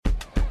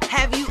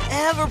Have you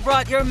ever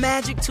brought your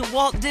magic to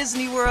Walt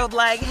Disney World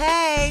like,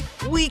 hey,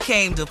 we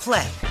came to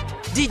play?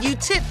 Did you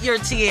tip your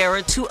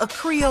tiara to a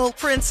Creole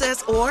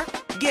princess or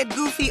get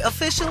goofy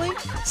officially?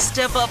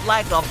 Step up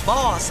like a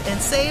boss and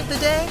save the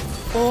day?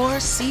 Or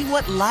see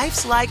what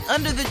life's like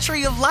under the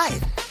tree of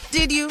life?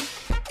 Did you?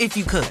 If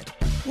you could.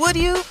 Would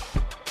you?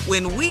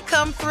 When we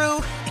come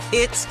through,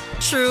 it's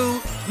true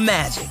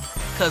magic.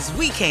 'Cause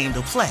we came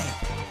to play.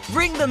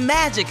 Bring the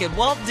magic at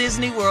Walt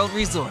Disney World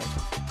Resort.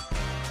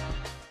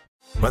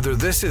 Whether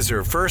this is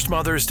her first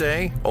Mother's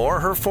Day or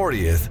her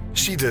 40th,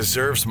 she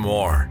deserves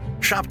more.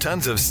 Shop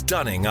tons of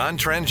stunning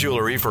on-trend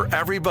jewelry for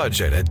every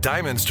budget at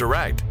Diamonds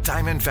Direct.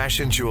 Diamond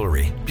fashion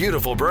jewelry,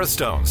 beautiful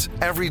birthstones,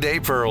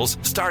 everyday pearls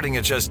starting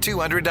at just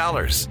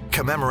 $200.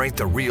 Commemorate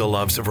the real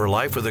loves of her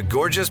life with a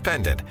gorgeous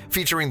pendant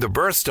featuring the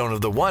birthstone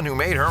of the one who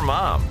made her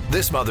mom.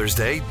 This Mother's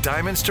Day,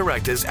 Diamonds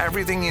Direct is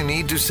everything you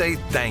need to say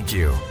thank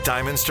you.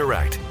 Diamonds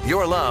Direct,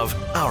 your love,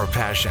 our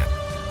passion.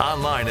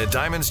 Online at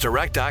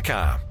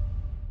diamondsdirect.com.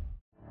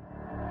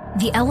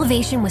 The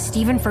Elevation with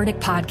Stephen Furtick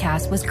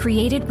podcast was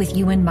created with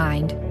you in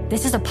mind.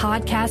 This is a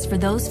podcast for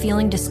those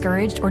feeling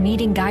discouraged or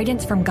needing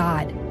guidance from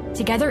God.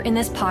 Together in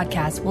this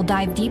podcast, we'll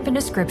dive deep into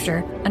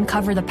scripture,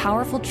 uncover the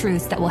powerful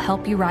truths that will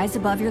help you rise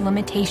above your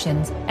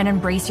limitations and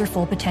embrace your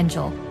full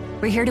potential.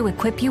 We're here to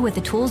equip you with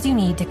the tools you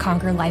need to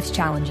conquer life's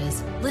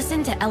challenges.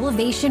 Listen to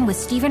Elevation with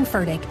Stephen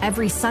Furtick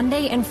every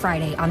Sunday and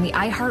Friday on the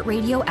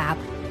iHeartRadio app,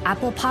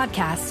 Apple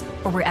Podcasts,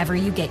 or wherever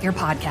you get your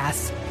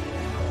podcasts.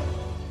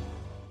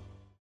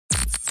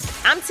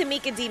 I'm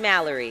Tamika D.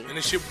 Mallory. And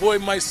it's your boy,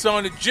 my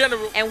son, the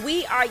General. And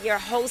we are your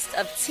hosts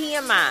of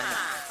TMI.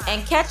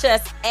 And catch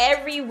us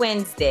every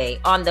Wednesday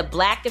on the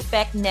Black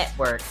Effect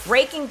Network,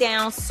 breaking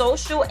down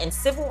social and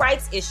civil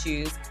rights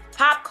issues,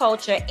 pop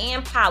culture,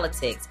 and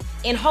politics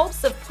in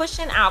hopes of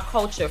pushing our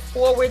culture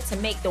forward to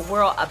make the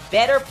world a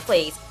better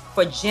place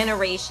for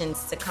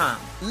generations to come.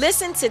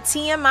 Listen to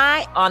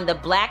TMI on the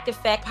Black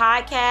Effect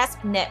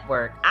Podcast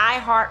Network,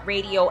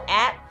 iHeartRadio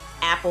app,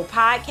 Apple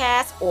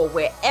Podcasts, or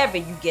wherever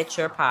you get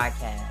your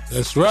podcasts.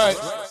 That's right.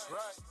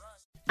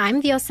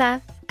 I'm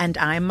Diosa. And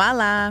I'm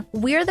Mala.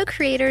 We're the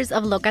creators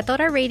of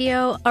Locatora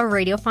Radio, a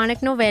radiophonic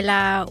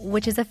novela,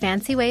 which is a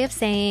fancy way of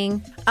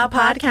saying a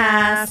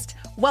podcast.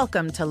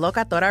 Welcome to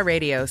Locatora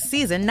Radio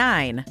Season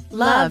 9.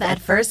 Love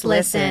at First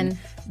Listen.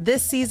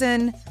 This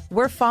season,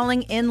 we're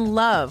falling in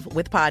love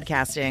with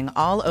podcasting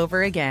all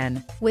over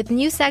again. With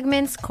new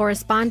segments,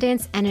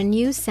 correspondence, and a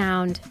new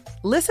sound.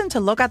 Listen to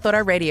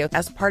Locatora Radio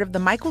as part of the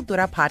My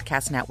Cultura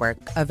Podcast Network.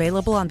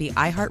 Available on the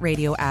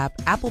iHeartRadio app,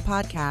 Apple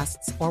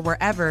Podcasts, or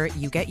wherever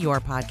you get your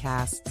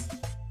podcasts.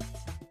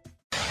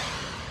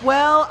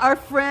 Well, our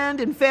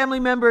friend and family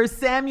member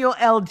Samuel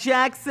L.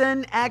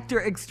 Jackson, actor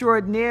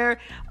extraordinaire,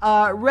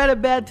 read a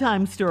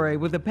bedtime story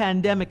with a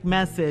pandemic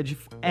message,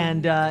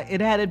 and it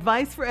had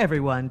advice for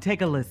everyone.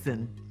 Take a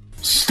listen.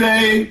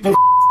 Stay the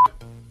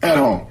at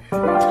home.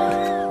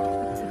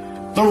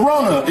 The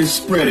Rona is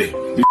spreading.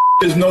 The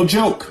is no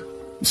joke.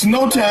 It's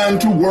no time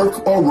to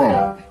work or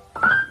roam.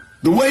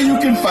 The way you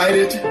can fight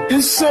it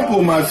is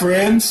simple, my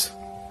friends.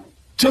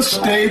 Just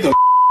stay the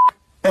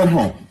at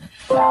home.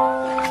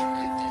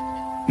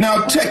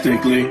 Now,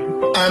 technically,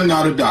 I'm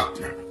not a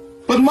doctor,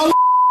 but mother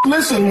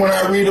listen when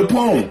I read a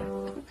poem.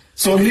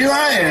 So here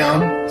I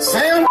am,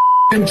 Sam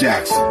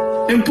Jackson,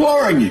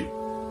 imploring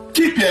you,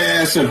 keep your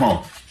ass at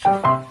home.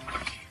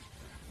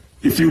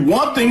 If you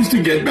want things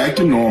to get back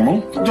to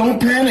normal, don't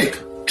panic.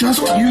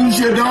 Just use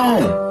your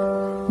dome.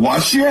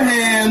 Wash your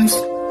hands,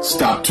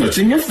 stop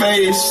touching your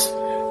face,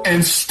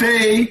 and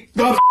stay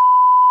the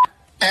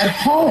at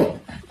home.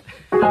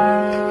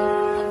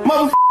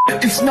 Mother,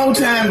 it's no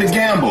time to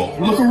gamble.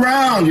 Look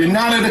around, you're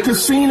not at a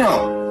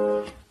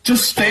casino.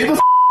 Just stay the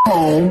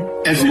home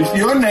as if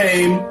your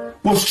name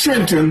was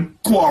Trenton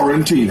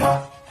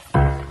Quarantino.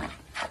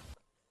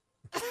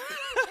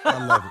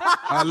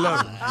 I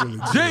love it.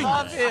 Genius.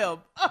 Love him.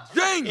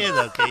 Genius. It's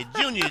okay.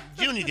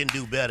 Junior can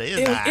do better.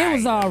 It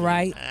was all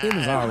right. It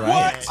was all right.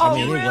 What? I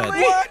mean,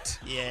 really? What?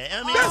 Yeah,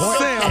 I mean, That's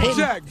Sam okay.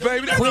 Jack,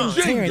 baby. That's Quentin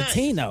genius.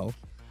 Tarantino.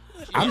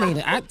 I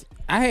mean,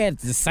 I had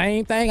the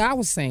same thing I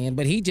was saying,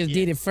 but he just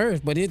did it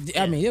first. But it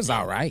was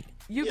all right.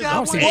 You I got don't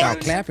one. see what y'all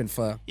clapping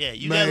for. Yeah,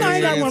 you Man. No, I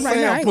ain't got one right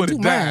Sam now. I ain't gonna put do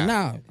it down.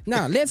 mine.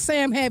 No. Let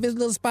Sam have his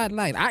little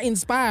spotlight. I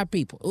inspire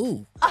people.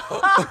 Ooh.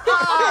 Well,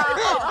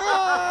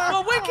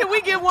 when can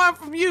we get one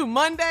from you?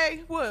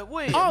 Monday? What?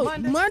 When? Oh,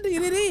 Monday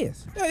it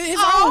is.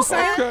 It's on,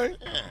 Sam. Okay.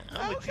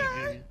 I'm with you,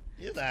 Junior.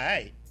 It's all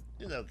right.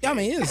 It's okay. I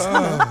mean, it's.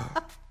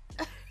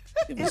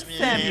 It's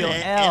Samuel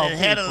and L. it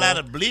had a people. lot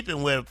of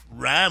bleeping where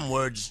rhyme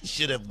words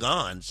should have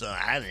gone. So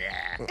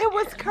It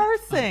was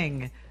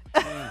cursing.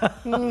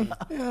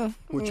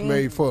 Which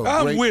made for a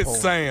I'm great with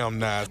poem. Sam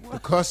now. The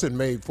cussing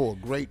made for a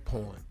great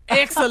poem.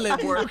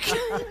 Excellent work.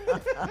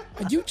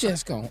 You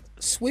just gonna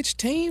switch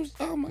teams?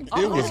 Oh my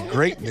God. It was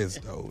greatness,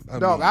 though. I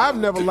Dog, mean, I've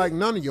never liked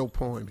none of your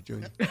poems,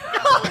 Junior.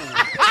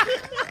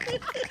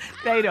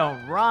 They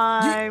don't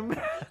rhyme.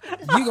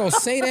 You gonna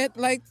say that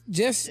like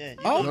just okay?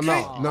 No.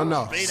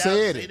 Straight Said out,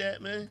 say it.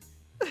 that, man.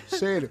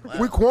 Said it.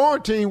 We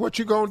quarantine. What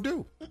you gonna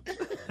do?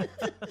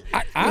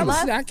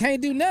 Honestly, I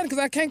can't do nothing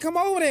because I can't come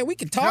over there. We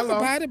can talk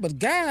about it, but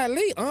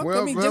golly, Well,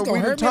 just we gonna can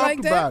hurt me talk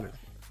like that? about it.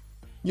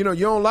 You know,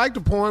 you don't like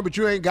the porn, but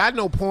you ain't got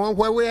no porn.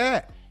 Where we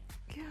at?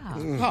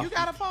 You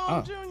got a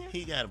phone, Junior?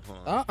 He got a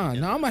phone.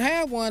 No, I'm gonna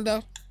have one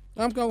though.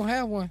 I'm gonna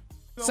have one.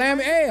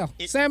 Sammy L.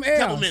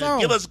 Couple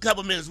minutes. Give us a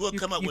couple minutes. We'll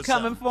come up with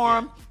something. You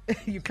coming for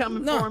him? You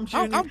coming for him,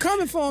 Junior? I'm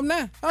coming for him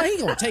now. Oh, he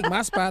gonna take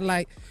my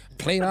spotlight,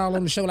 play it all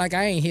on the show like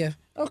I ain't here.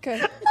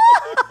 Okay.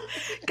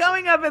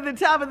 Coming up at the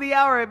top of the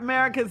hour,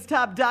 America's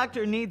top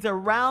doctor needs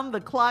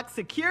around-the-clock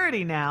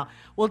security now.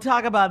 We'll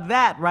talk about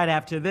that right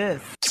after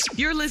this.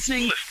 You're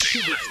listening to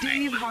the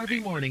Steve Harvey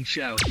Morning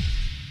Show.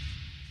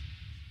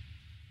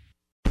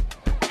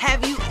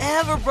 Have you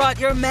ever brought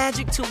your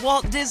magic to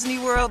Walt Disney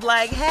World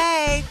like,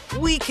 hey,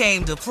 we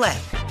came to play?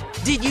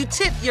 Did you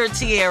tip your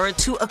tiara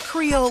to a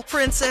Creole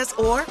princess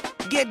or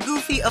get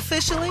goofy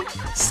officially?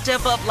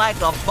 Step up like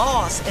a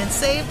boss and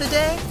save the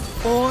day?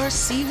 Or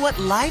see what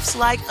life's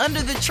like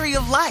under the tree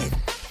of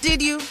life?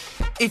 Did you?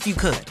 If you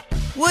could.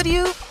 Would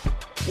you?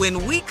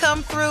 When we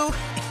come through,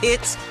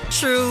 it's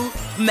true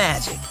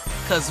magic.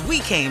 'Cause we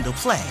came to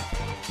play.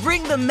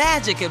 Bring the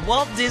magic at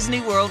Walt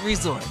Disney World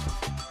Resort.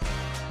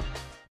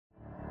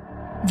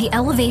 The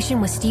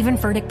Elevation with Stephen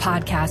Furtick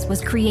podcast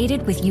was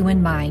created with you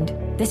in mind.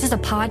 This is a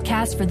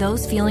podcast for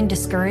those feeling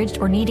discouraged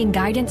or needing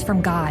guidance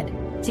from God.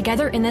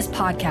 Together in this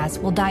podcast,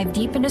 we'll dive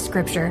deep into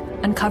scripture,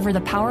 uncover the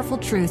powerful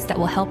truths that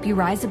will help you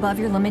rise above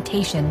your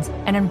limitations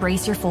and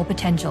embrace your full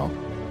potential.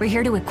 We're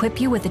here to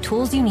equip you with the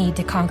tools you need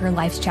to conquer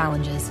life's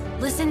challenges.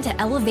 Listen to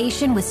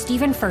Elevation with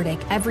Stephen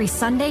Furtick every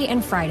Sunday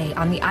and Friday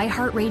on the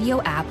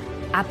iHeartRadio app,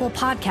 Apple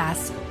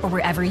Podcasts, or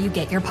wherever you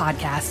get your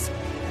podcasts.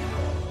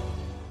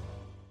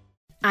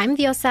 I'm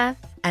Diosa.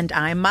 And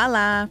I'm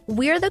Mala.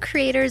 We're the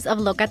creators of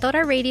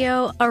Locatora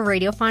Radio, a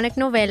radiophonic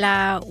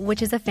novela,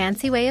 which is a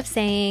fancy way of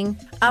saying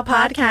a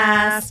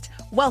podcast.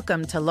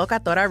 Welcome to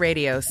Locatora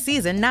Radio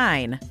Season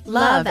 9.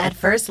 Love at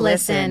First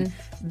Listen.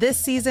 This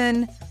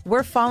season,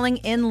 we're falling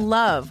in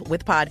love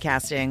with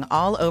podcasting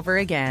all over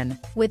again.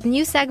 With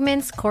new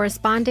segments,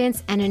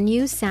 correspondence, and a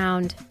new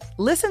sound.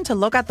 Listen to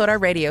Locatora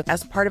Radio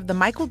as part of the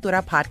My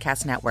Cultura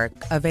Podcast Network,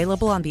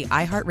 available on the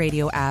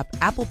iHeartRadio app,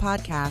 Apple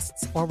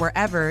Podcasts, or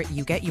wherever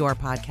you get your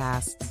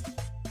podcasts.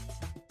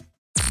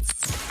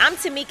 I'm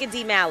Tamika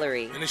D.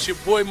 Mallory. And it's your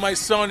boy, my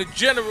son, the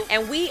General.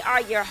 And we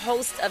are your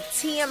hosts of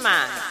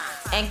TMI.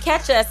 And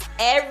catch us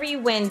every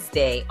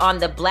Wednesday on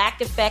the Black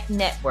Effect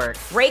Network,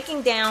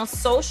 breaking down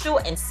social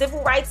and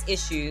civil rights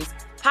issues,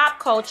 pop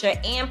culture,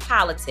 and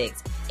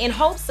politics in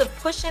hopes of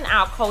pushing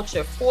our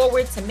culture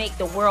forward to make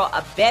the world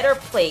a better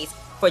place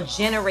for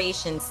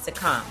generations to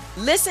come.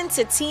 Listen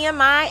to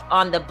TMI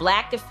on the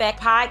Black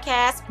Effect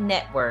Podcast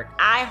Network,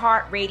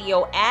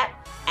 iHeartRadio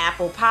app,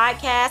 Apple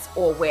Podcasts,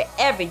 or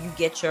wherever you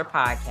get your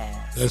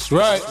podcasts. That's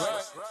right.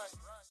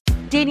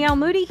 Danielle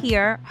Moody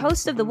here,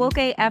 host of the Woke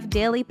AF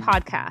Daily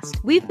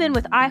podcast. We've been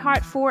with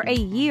iHeart for a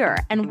year,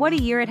 and what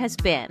a year it has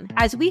been.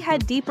 As we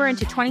head deeper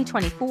into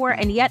 2024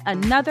 and yet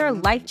another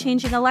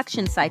life-changing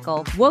election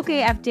cycle, Woke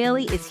AF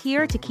Daily is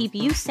here to keep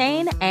you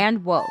sane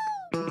and woke.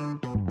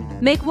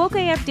 Make Woke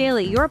AF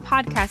Daily your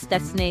podcast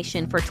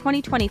destination for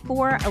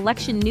 2024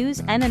 election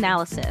news and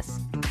analysis.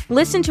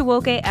 Listen to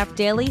Woke AF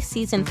Daily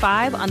Season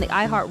 5 on the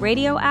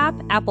iHeartRadio app,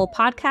 Apple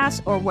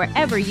Podcasts, or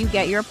wherever you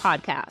get your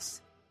podcasts.